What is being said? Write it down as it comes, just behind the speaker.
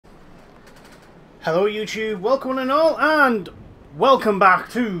Hello YouTube, welcome and all, and welcome back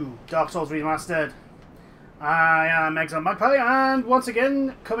to Dark Souls Remastered. I am MrMaxwell, and once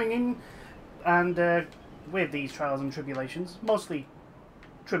again coming in and with these trials and tribulations, mostly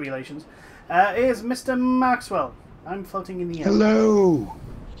tribulations, is Mr. Maxwell. I'm floating in the air. Hello!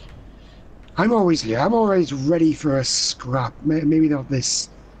 I'm always here. I'm always ready for a scrap. Maybe not this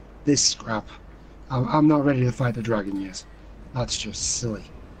scrap. I'm not ready to fight the dragon yet. That's just silly.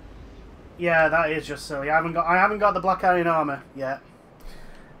 Yeah, that is just silly. I haven't got the black iron armor yet.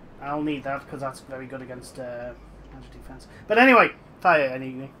 I'll need that because that's very good against magic defense. But anyway, fire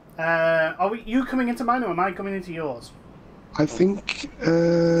anyway. Are you coming into mine or am I coming into yours? I think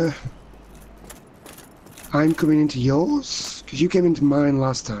I'm coming into yours because you came into mine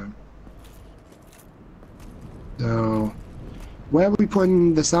last time. So, where are we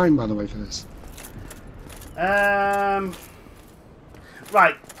putting the sign, by the way, for this?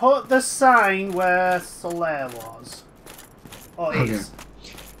 Right, put the sign where Solaire was. Or is.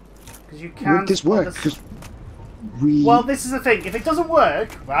 Because you can't. Would this work? Because Well, this is the thing. If it doesn't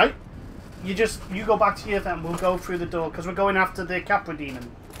work, right, you go back to your thing. We'll go through the door because we're going after the Capra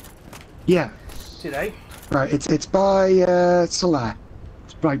Demon. Yeah. Today. Right, it's by Solaire.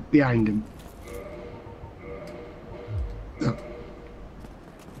 It's right behind him. Oh.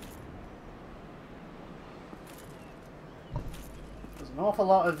 There's an awful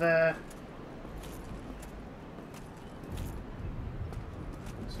lot of So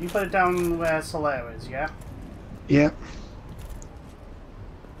you put it down where Solaire is, yeah? Yeah.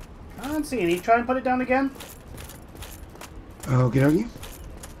 Can't see any. Try and put it down again. Okay, okay.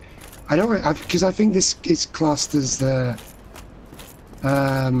 I don't, because I think this is classed as the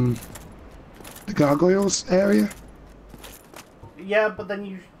gargoyles area. Yeah, but then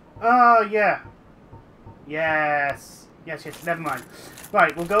you. Oh yeah. Yes. Yes. Yes. Never mind.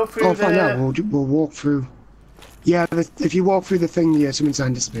 Right, we'll go through. Oh, fine. Yeah, we'll walk through. Yeah, if you walk through the thing, yeah, some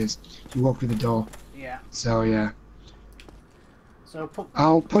sign disappears. You walk through the door. Yeah. So yeah. So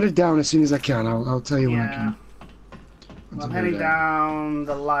I'll put it down as soon as I can. I'll tell you when I can. Well, I'm heading down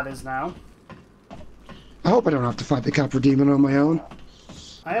the ladders now. I hope I don't have to fight the Capra Demon on my own.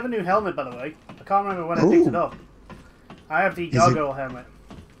 I have a new helmet, by the way. I can't remember when I picked it up. I have the gargoyle helmet.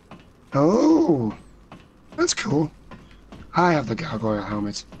 Oh, that's cool. I have the gargoyle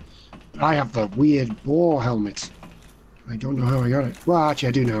helmet. I have the weird boar helmet. I don't know how I got it. Well, actually,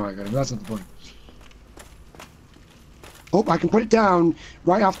 I do know how I got it, but that's not the point. Oh, I can put it down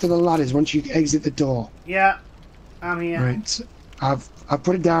right after the ladders once you exit the door. Yeah, I'm here. Right, I've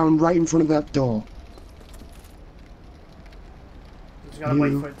put it down right in front of that door. Just gotta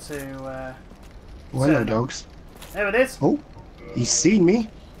wait for it to. Oh, hello, dogs. There it is. Oh, he's seen me.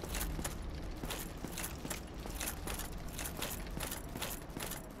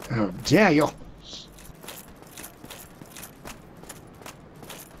 How dare you!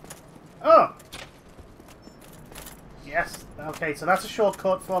 Oh! Yes, okay, so that's a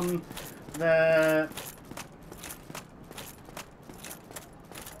shortcut from the...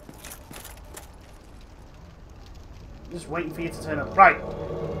 Just waiting for you to turn up. Right.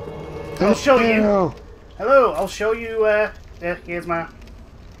 I'll show you. Hello, I'll show you, here's my...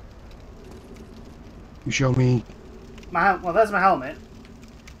 You show me... Well, there's my helmet.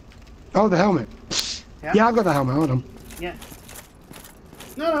 Oh, the helmet. Yeah, I've got the helmet. Hold on. Yeah.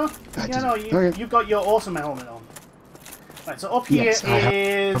 No. Yeah, no, you've got your awesome helmet on. Right, so up here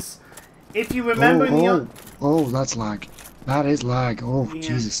is... If you remember Oh, that's lag. That is lag. Oh, yeah.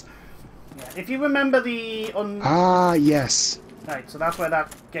 Jesus. Yeah, if you remember the... Ah, yes. Right, so that's where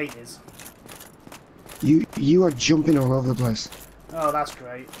that gate is. You are jumping all over the place. Oh, that's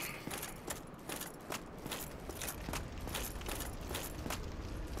great.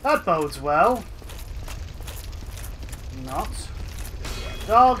 That bodes well. Not.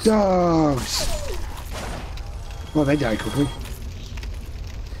 Dogs! Dogs! Well, they die quickly.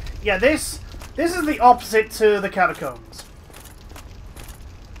 Yeah, this is the opposite to the catacombs.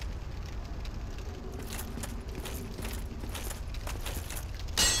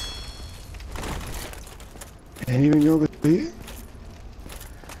 Anything over here?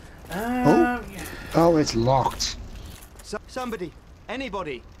 Yeah. Oh, it's locked. Somebody,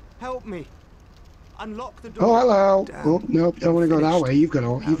 anybody, help me. Unlock the door. Oh, hello. Damn. Oh, nope, don't want to go that way. You've got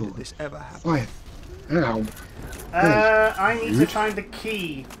all evil. How did this ever happen? Quiet. Ow. I need to find the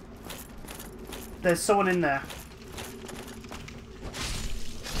key. There's someone in there.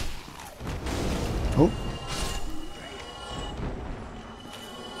 Oh.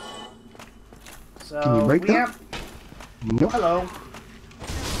 So can you break that? Nope. Oh, hello.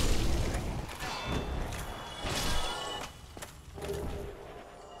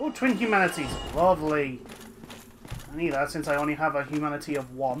 Oh, twin humanities. Lovely. I need that since I only have a humanity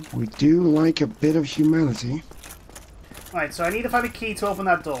of 1. We do like a bit of humanity. Right, so I need to find a key to open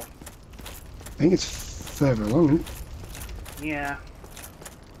that door. I think it's further along, isn't it? Yeah.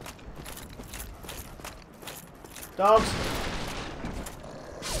 Dogs.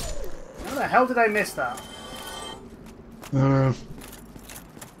 How the hell did I miss that?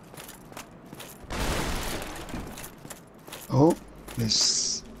 Oh,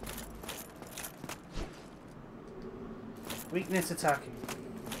 this. Weakness attacking.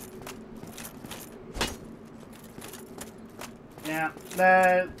 Yeah,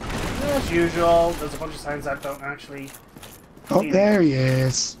 there, as usual, there's a bunch of signs that don't actually... Oh, there he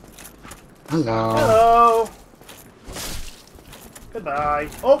is. Hello. Hello. Goodbye.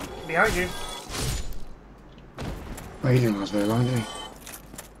 Oh, behind you. Oh, he didn't last very long, did he?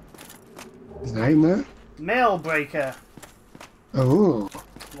 His name there? Mail breaker. Oh.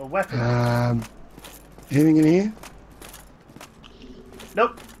 A weapon. Anything in here?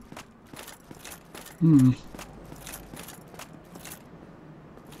 Nope. Hmm.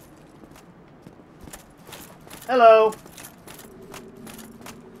 Hello.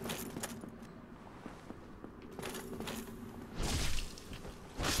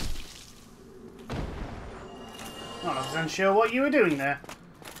 Not 100% sure what you were doing there.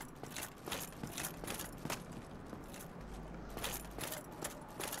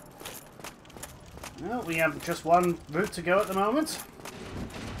 Well, we have just one route to go at the moment.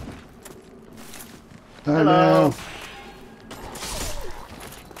 Hello.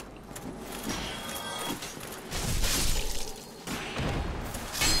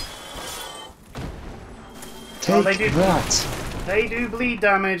 Take they that. They do bleed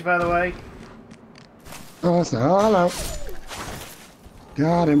damage, by the way. Oh, that's not. Oh, hello.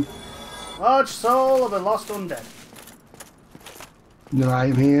 Got him. Large soul of a lost undead. No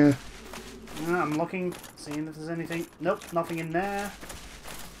item here. I'm looking, seeing if there's anything. Nope, nothing in there.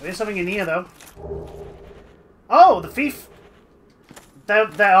 There is something in here, though. Oh, the thief.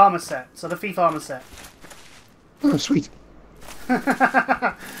 Their armor set. So the thief armor set. Oh, sweet.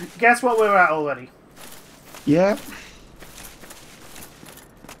 Guess what we're at already. Yeah.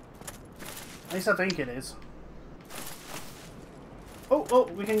 At least I think it is.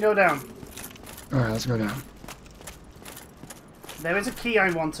 Oh, we can go down. Alright, let's go down. There is a key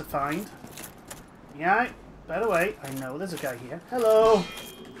I want to find. Yeah, by the way, I know there's a guy here. Hello!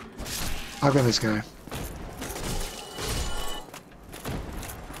 I'll get this guy.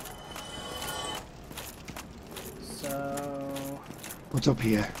 So... What's up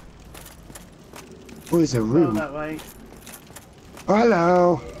here? Oh, there's a Go room. that way. Oh,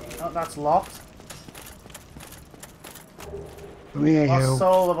 hello. Oh, that's locked. Come here, Large you.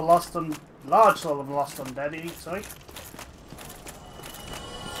 soul of a lost large soul of a lost undead. Sorry.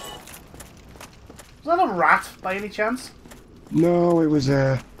 Is that a rat by any chance? No, it was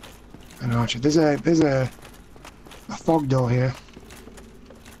an archer. There's a fog door here.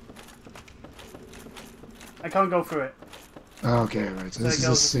 I can't go through it. Okay, right. So this is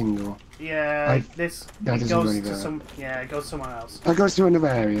a single. Yeah, that it doesn't go goes any to better. some. Yeah, it goes somewhere else. That goes to another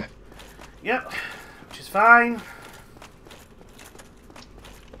area. Yep, which is fine.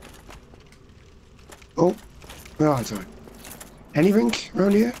 Oh, oh, sorry. Anything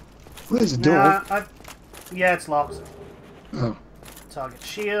around here? Oh, there's a door. Nah, yeah, it's locked. Oh. Target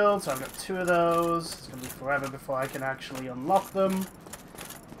shield, so I've got 2 of those. It's going to be forever before I can actually unlock them.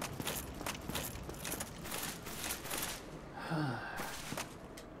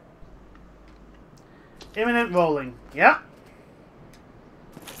 Imminent rolling. Yeah.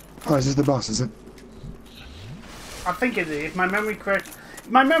 Oh, is this the boss, is it? I think it is. If my memory correct. If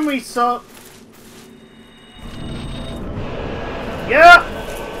my memory so. Yeah.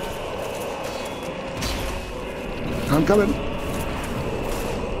 I'm coming.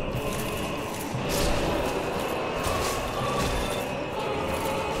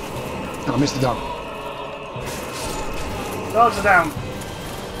 Oh, I missed the dog. Dogs are down.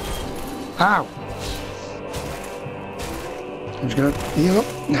 Ow! I'm just gonna heal up.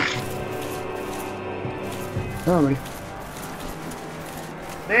 Nah. Oh, ready.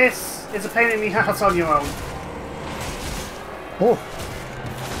 This is a pain in the ass on your own. Oh!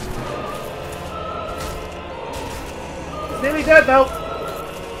 He's nearly dead though.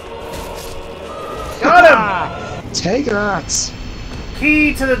 Got him! Take that!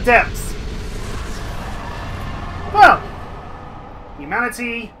 Key to the depths. Well,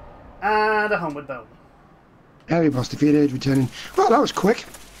 humanity and a homeward bone. Area boss defeated, returning. Well, that was quick.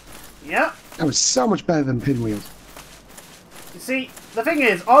 Yeah. That was so much better than Pinwheels. You see, the thing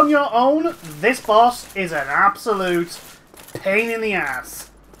is, on your own, this boss is an absolute pain in the ass.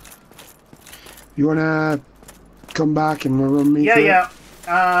 You wanna come back and run me Yeah, through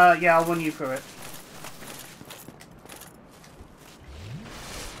yeah. it? Yeah, I'll run you through it.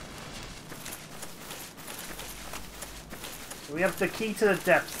 So we have the key to the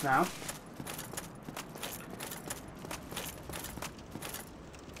depths now.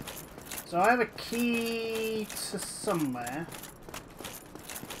 So I have a key to somewhere.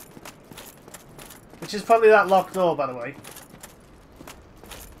 Which is probably that locked door, by the way.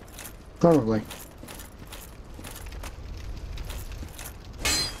 Probably.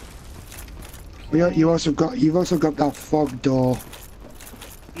 You've also got that fog door.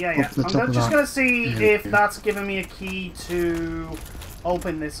 Yeah, yeah. Up the I'm top of just that. going to see Yeah, if yeah. that's giving me a key to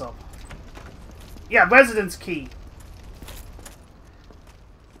open this up. Yeah, residence key.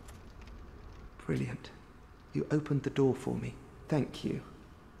 Brilliant. You opened the door for me. Thank you.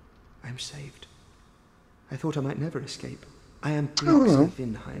 I'm saved. I thought I might never escape. I am Oh, hello.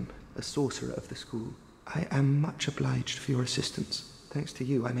 Vinheim, a sorcerer of the school. I am much obliged for your assistance. Thanks to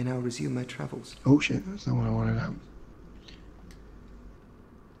you, I may now resume my travels. Oh shit, that's not what I wanted out.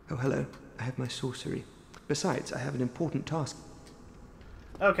 Oh, hello. I have my sorcery. Besides, I have an important task.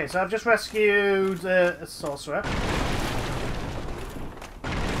 Okay, so I've just rescued a sorcerer.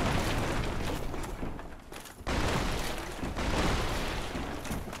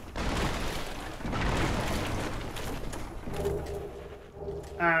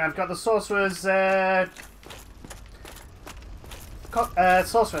 And I've got the sorcerer's sorcerer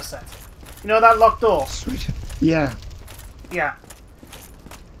set. You know that locked door? Sweet. Yeah. Yeah.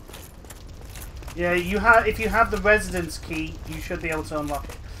 Yeah, you have. If you have the residence key, you should be able to unlock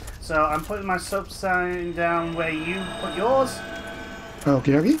it. So I'm putting my sub sign down where you put yours.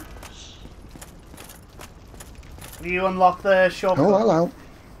 Okay, okay. Do you unlock the shortcut? Oh, hello.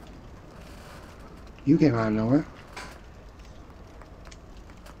 You came out of nowhere.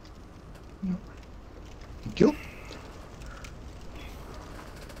 Thank you.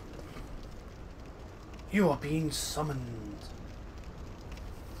 You are being summoned.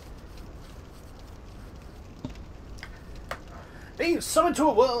 Being summoned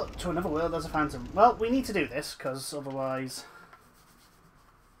to another world as a phantom. Well, we need to do this because otherwise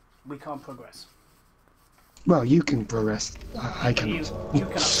we can't progress. Well, you can progress. I You cannot. cannot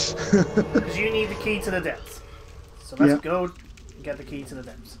because you need the key to the depths. So let's Yeah. go get the key to the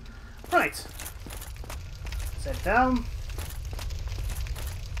depths. Right. Set down.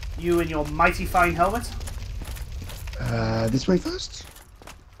 You and your mighty fine helmet. This way first?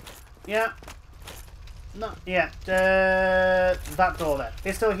 Yeah. No, yeah. That door there.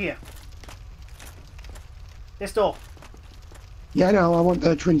 It's still here. This door. Yeah, no, I want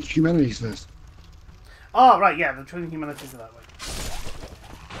the Twin Humanities first. Oh, right, yeah, the Twin Humanities are that way.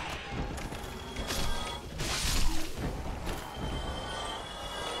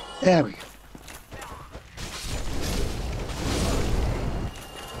 There we go.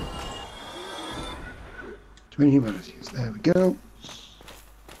 Twin Humanities. There we go.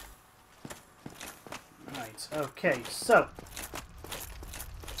 Right, okay, so.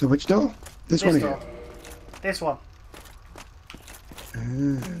 So which door? This one door. here. This one.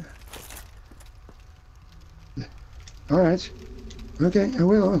 Alright. Okay, I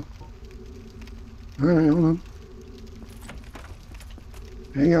will. Alright, hold on.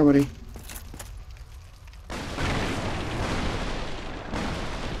 There you go, buddy.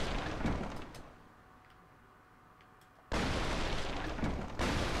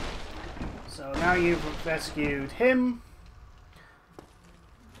 So now you've rescued him.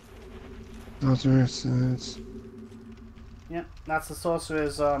 Sorcerer's Yeah, that's the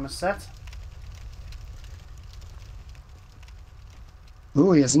Sorcerer's armor set.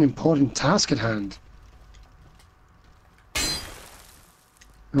 Oh, he has an important task at hand.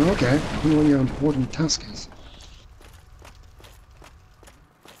 Okay, I wonder what your important task is.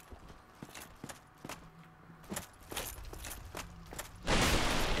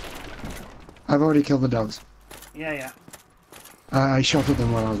 I've already killed the dogs. Yeah, yeah. I shot at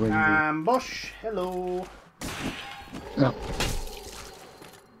them while I was waiting for you. Ambush, hello. Oh.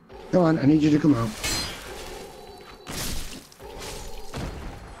 Go on, I need you to come out.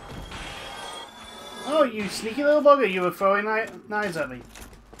 Oh, you sneaky little bugger, you were throwing knives at me.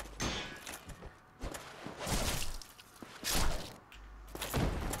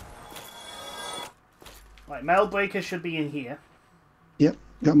 Right, Mailbreaker should be in here. Yep,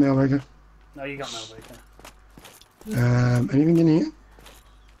 got Mailbreaker. No, you got Mailbreaker. Anything in here?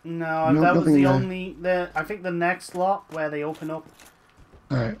 No, Nope, that was nothing the there. only... I think the next lot where they open up.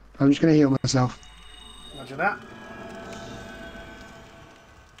 Alright, I'm just gonna heal myself. Roger that.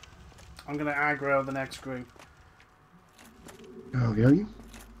 I'm going to aggro the next group. Okay.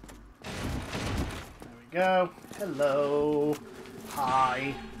 go. Hello.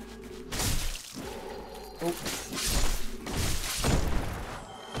 Hi. Oh.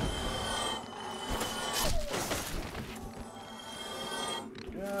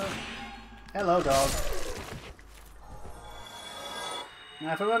 Go. Hello, dog.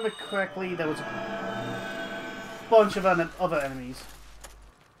 Now, if I remember correctly, there was a bunch of other enemies.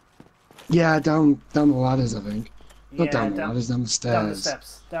 Yeah, down the ladders, I think. Not Yeah, down the ladders, down the stairs. Down the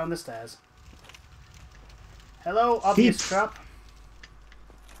steps. Down the stairs. Hello, obvious Thief. trap.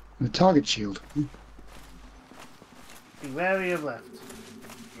 The target shield. Be wary of left.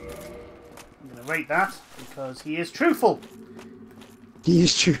 I'm going to rate that because he is truthful. He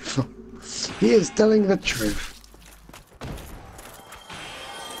is truthful. He is telling the truth.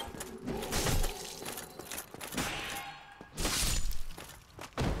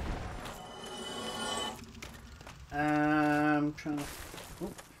 Trying to. Oh,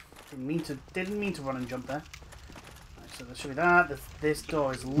 didn't mean to run and jump there. Right, so there should be that. This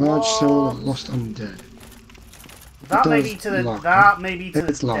door is Large locked. soul of lost undead. That may door's be to the. locked, That may be to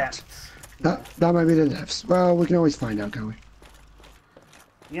It's the locked. depths. That might be the depths. Well, we can always find out, can't we?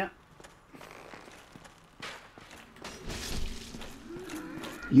 Yeah.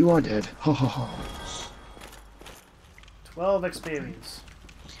 You are dead. Ha ha ha. 12 experience.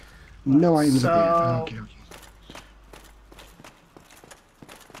 No items so... up here. Okay, okay.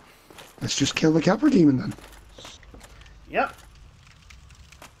 Let's just kill the Capra Demon then. Yep.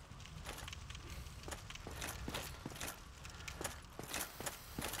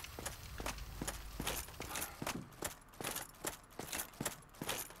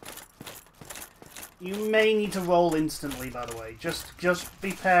 You may need to roll instantly, by the way. Just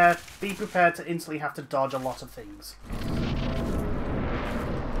be prepared to instantly have to dodge a lot of things.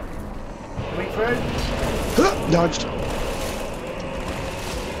 Coming through. Dodged.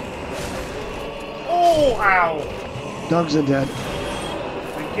 Oh, ow! Dogs are dead.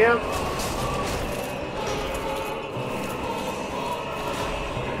 Thank you.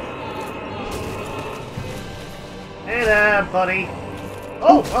 Hey there, buddy.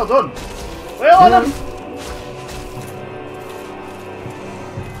 Oh, well done. We're on him.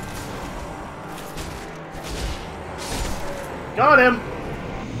 Got him.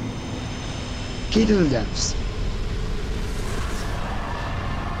 Key to the depths.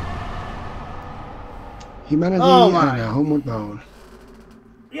 Humanity Oh my. and a homeward bound.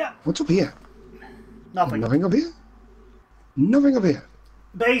 Yeah. What's up here? Nothing. Nothing up here? Nothing up here.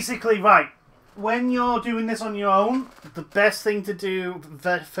 Basically, right. When you're doing this on your own, the best thing to do,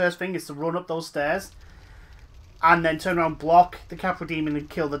 the first thing, is to run up those stairs and then turn around, block the Capra Demon and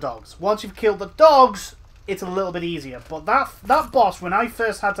kill the dogs. Once you've killed the dogs, it's a little bit easier. But that boss, when I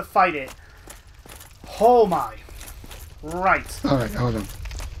first had to fight it, oh my. Right. Alright, hold on.